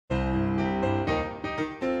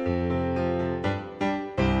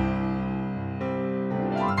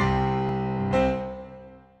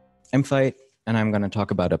Fight, and I'm going to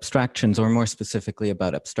talk about abstractions, or more specifically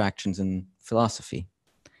about abstractions in philosophy.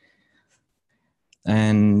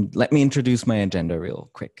 And let me introduce my agenda real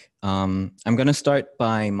quick. I'm going to start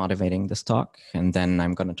by motivating this talk, and then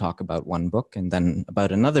I'm going to talk about one book, and then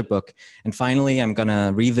about another book. And finally, I'm going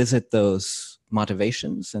to revisit those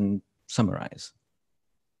motivations and summarize.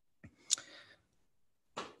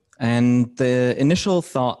 And the initial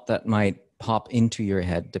thought that might pop into your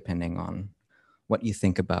head, depending on what you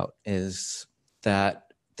think about, is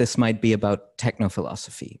that this might be about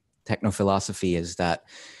technophilosophy. Technophilosophy is that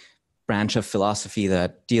branch of philosophy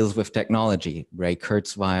that deals with technology, Ray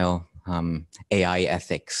Kurzweil, AI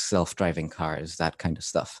ethics, self-driving cars, that kind of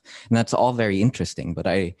stuff. And that's all very interesting, but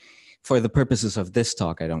for the purposes of this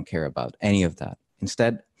talk, I don't care about any of that.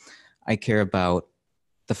 Instead, I care about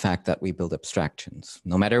the fact that we build abstractions.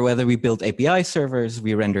 No matter whether we build API servers,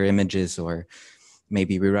 we render images, or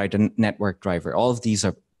maybe we write a network driver, all of these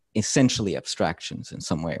are essentially abstractions in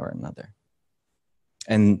some way or another.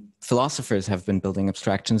 And philosophers have been building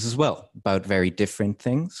abstractions as well about very different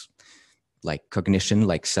things, like cognition,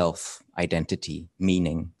 like self, identity,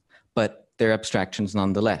 meaning, but they're abstractions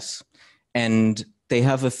nonetheless. And they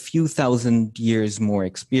have a few thousand years more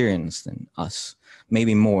experience than us,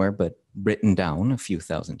 maybe more, but written down a few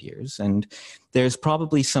thousand years. And there's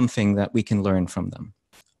probably something that we can learn from them.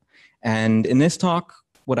 And in this talk,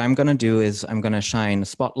 what I'm going to do is I'm going to shine a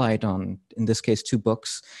spotlight on, in this case, 2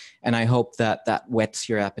 books. And I hope that that whets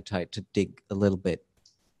your appetite to dig a little bit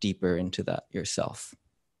deeper into that yourself.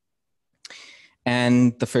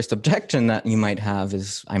 And the first objection that you might have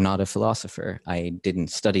is, I'm not a philosopher. I didn't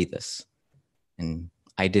study this. And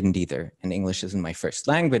I didn't either. And English isn't my first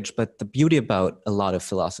language. But the beauty about a lot of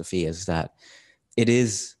philosophy is that it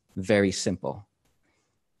is very simple.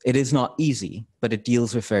 It is not easy, but it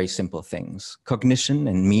deals with very simple things. Cognition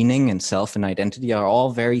and meaning and self and identity are all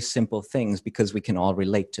very simple things because we can all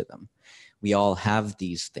relate to them. We all have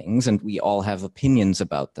these things and we all have opinions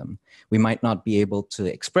about them. We might not be able to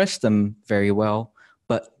express them very well,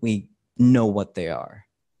 but we know what they are.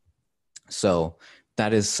 So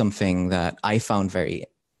that is something that I found very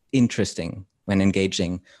interesting when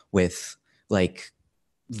engaging with like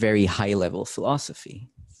very high level philosophy.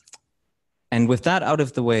 And with that out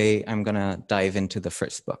of the way, I'm going to dive into the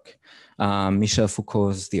first book, Michel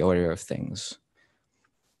Foucault's The Order of Things.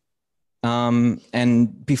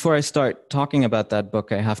 And before I start talking about that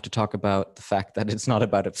book, I have to talk about the fact that it's not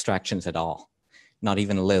about abstractions at all, not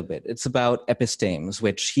even a little bit. It's about epistemes,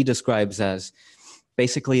 which he describes as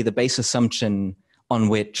basically the base assumption on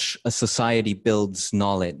which a society builds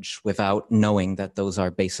knowledge without knowing that those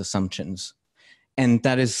are base assumptions. And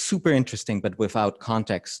that is super interesting, but without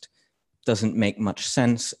context, doesn't make much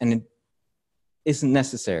sense, and it isn't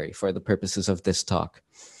necessary for the purposes of this talk.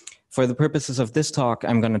 For the purposes of this talk,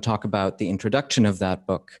 I'm going to talk about the introduction of that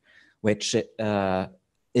book, which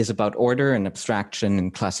is about order and abstraction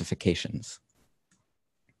and classifications.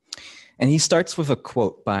 And he starts with a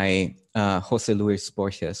quote by José Luis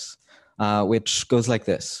Borges, which goes like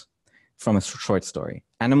this, from a short story.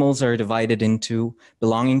 Animals are divided into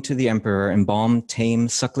belonging to the emperor, embalmed, tame,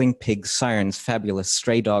 suckling pigs, sirens, fabulous,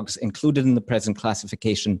 stray dogs, included in the present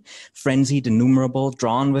classification, frenzied, innumerable,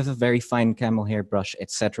 drawn with a very fine camel hair brush,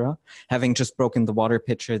 etc., having just broken the water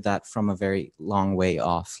pitcher that from a very long way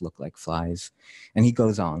off look like flies. And he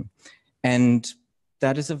goes on. And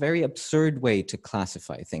that is a very absurd way to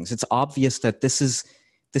classify things. It's obvious that this is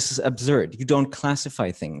absurd. You don't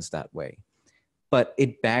classify things that way. But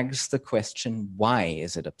it begs the question, why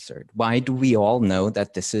is it absurd? Why do we all know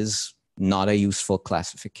that this is not a useful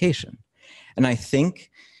classification? And I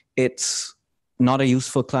think it's not a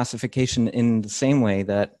useful classification in the same way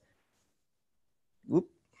that,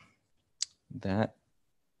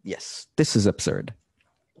 yes, this is absurd.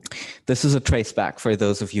 This is a traceback for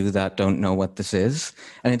those of you that don't know what this is.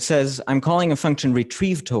 And it says, I'm calling a function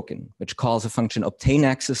retrieve token, which calls a function obtain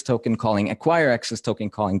access token, calling acquire access token,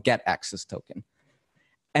 calling get access token.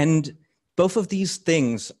 And both of these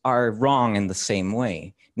things are wrong in the same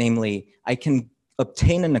way. Namely, I can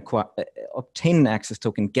obtain an access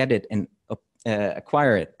token, get it, and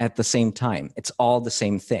acquire it at the same time. It's all the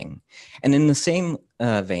same thing. And in the same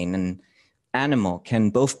vein, an animal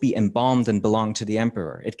can both be embalmed and belong to the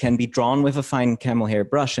emperor. It can be drawn with a fine camel hair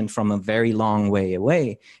brush, and from a very long way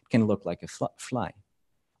away, it can look like a fly.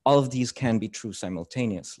 All of these can be true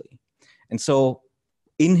simultaneously. And so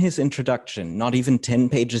in his introduction, not even 10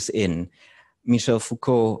 pages in, Michel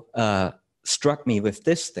Foucault struck me with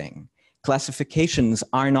this thing. Classifications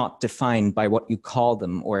are not defined by what you call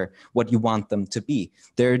them or what you want them to be.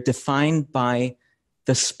 They're defined by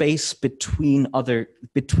the space between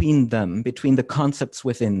them, between the concepts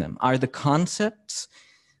within them. Are the concepts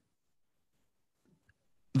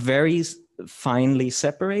very finely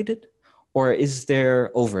separated, or is there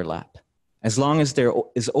overlap? As long as there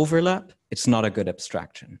is overlap, it's not a good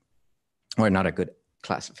abstraction or not a good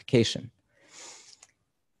classification.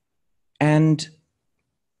 And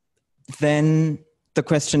then the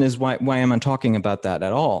question is, why am I talking about that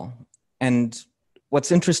at all? And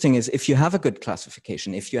what's interesting is if you have a good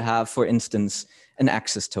classification, if you have, for instance, an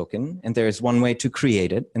access token, and there's one way to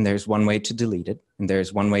create it, and there's one way to delete it, and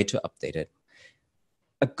there's one way to update it,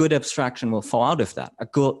 a good abstraction will fall out of that. A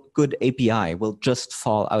good API will just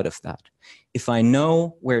fall out of that. If I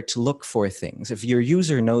know where to look for things, if your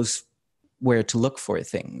user knows where to look for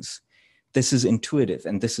things, this is intuitive,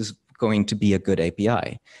 and this is going to be a good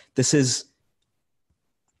API. This is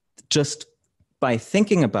just by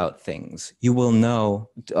thinking about things, you will know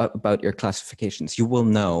about your classifications. You will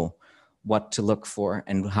know what to look for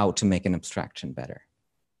and how to make an abstraction better.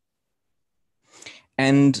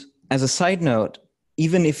 And as a side note,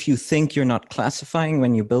 even if you think you're not classifying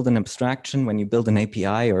when you build an abstraction, when you build an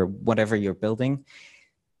API or whatever you're building,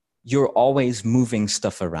 you're always moving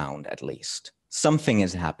stuff around at least. Something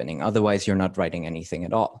is happening, otherwise you're not writing anything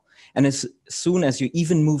at all. And as soon as you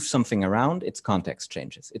even move something around, its context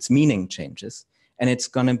changes, its meaning changes, and it's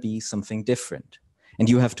gonna be something different. And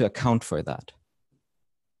you have to account for that.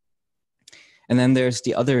 And then there's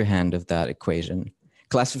the other hand of that equation.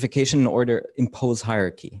 Classification and order impose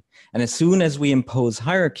hierarchy. And as soon as we impose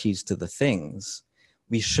hierarchies to the things,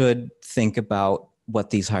 we should think about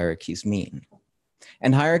what these hierarchies mean.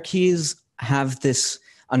 And hierarchies have this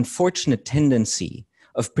unfortunate tendency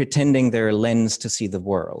of pretending they're a lens to see the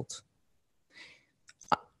world.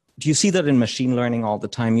 Do you see that in machine learning all the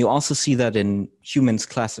time? You also see that in humans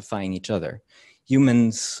classifying each other.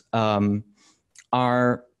 Humans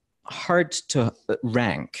are hard to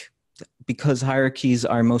rank because hierarchies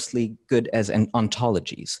are mostly good as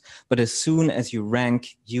ontologies. But as soon as you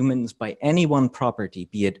rank humans by any one property,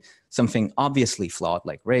 be it something obviously flawed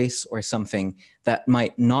like race or something that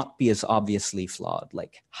might not be as obviously flawed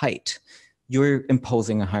like height, you're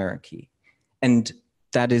imposing a hierarchy. And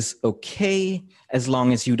that is okay as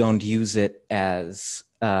long as you don't use it as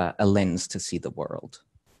a lens to see the world.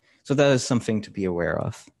 So that is something to be aware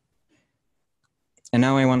of. And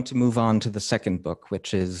now I want to move on to the second book,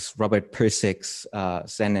 which is Robert Pirsig's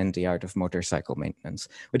Zen and the Art of Motorcycle Maintenance,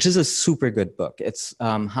 which is a super good book. It's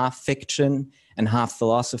half fiction and half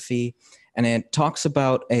philosophy. And it talks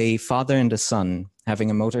about a father and a son having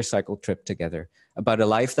a motorcycle trip together, about a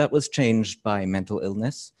life that was changed by mental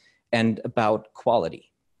illness, and about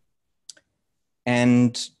quality.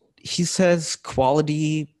 And he says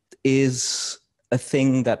quality is a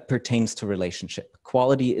thing that pertains to relationship.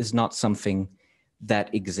 Quality is not something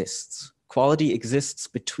that exists. Quality exists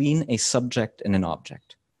between a subject and an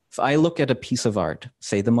object. If I look at a piece of art,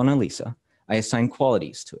 say the Mona Lisa, I assign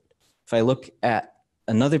qualities to it. If I look at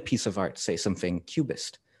another piece of art, say something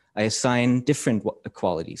cubist, I assign different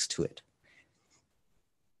qualities to it.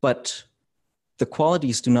 But the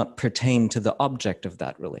qualities do not pertain to the object of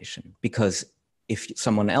that relation, because if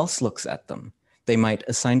someone else looks at them, they might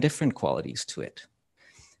assign different qualities to it.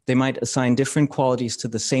 They might assign different qualities to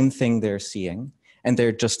the same thing they're seeing, and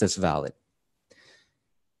they're just as valid.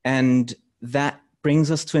 And that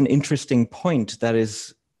brings us to an interesting point that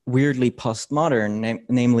is weirdly postmodern,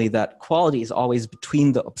 namely that quality is always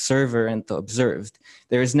between the observer and the observed.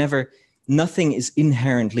 There is never, nothing is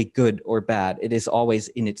inherently good or bad. It is always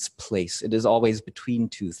in its place. It is always between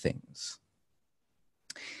two things.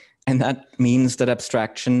 And that means that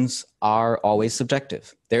abstractions are always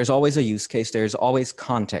subjective. There's always a use case. There's always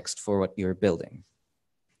context for what you're building.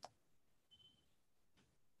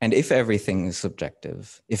 And if everything is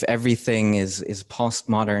subjective, if everything is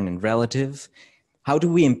postmodern and relative, how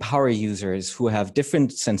do we empower users who have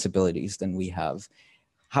different sensibilities than we have?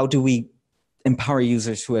 How do we empower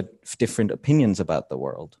users who have different opinions about the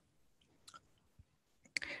world?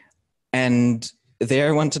 And there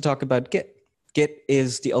I want to talk about Git. Git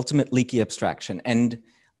is the ultimate leaky abstraction. And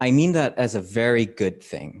I mean that as a very good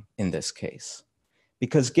thing in this case,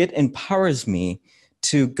 because Git empowers me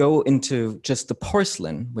to go into just the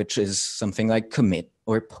porcelain, which is something like commit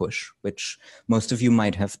or push, which most of you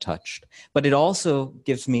might have touched. But it also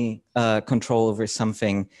gives me control over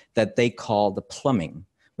something that they call the plumbing,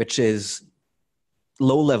 which is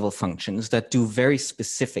low-level functions that do very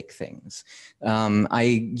specific things. I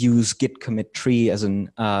use git commit tree as an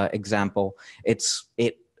example. It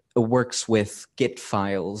works with Git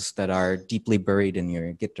files that are deeply buried in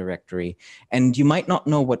your Git directory. And you might not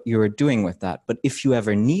know what you're doing with that, but if you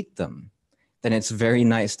ever need them, then it's very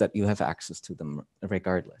nice that you have access to them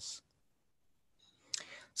regardless.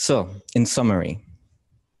 So, in summary,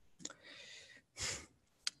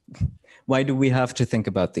 why do we have to think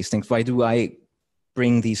about these things? Why do I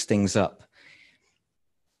bring these things up?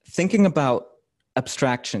 Thinking about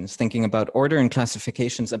abstractions, thinking about order and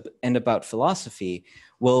classifications, and about philosophy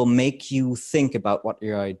will make you think about what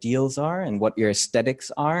your ideals are and what your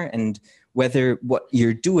aesthetics are, and whether what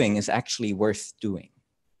you're doing is actually worth doing.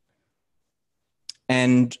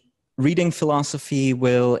 And reading philosophy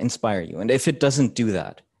will inspire you. And if it doesn't do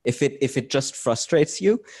that, if it just frustrates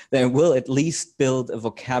you, then it will at least build a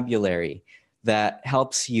vocabulary that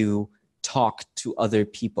helps you talk to other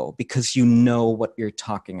people, because you know what you're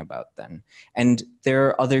talking about then. And there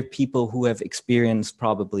are other people who have experienced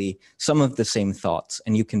probably some of the same thoughts,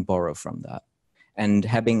 and you can borrow from that. And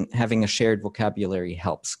having a shared vocabulary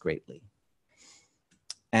helps greatly.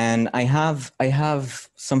 And I have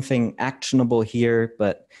something actionable here,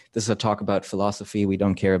 but this is a talk about philosophy. We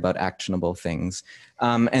don't care about actionable things.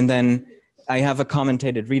 And then I have a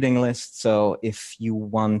commentated reading list. So if you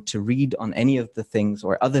want to read on any of the things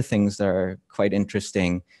or other things that are quite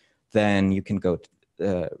interesting, then you can go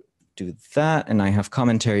do that. And I have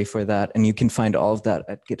commentary for that. And you can find all of that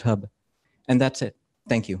at GitHub. And that's it.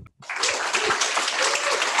 Thank you.